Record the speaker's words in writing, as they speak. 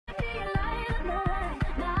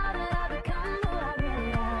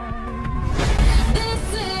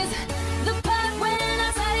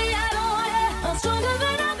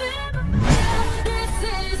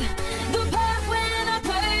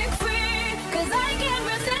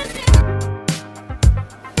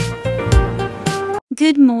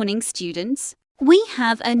Good morning, students. We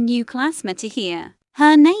have a new classmate here.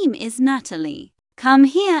 Her name is Natalie. Come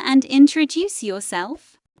here and introduce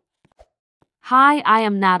yourself. Hi, I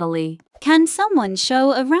am Natalie. Can someone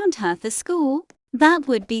show around her the school? That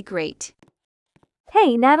would be great.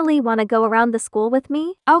 Hey, Natalie, wanna go around the school with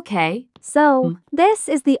me? Okay. So, this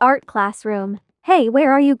is the art classroom. Hey,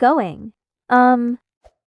 where are you going?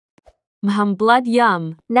 Blood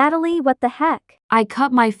yum. Natalie, what the heck? I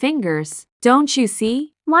cut my fingers. Don't you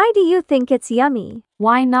see? Why do you think it's yummy?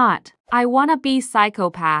 Why not? I wanna be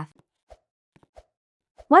psychopath.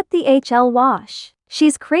 What the HL wash?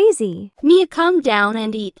 She's crazy. Mia, calm down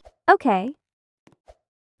and eat. Okay.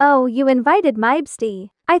 Oh, you invited Mybsty.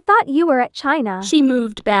 I thought you were at China. She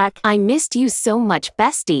moved back. I missed you so much,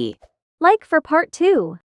 bestie. Like for part 2.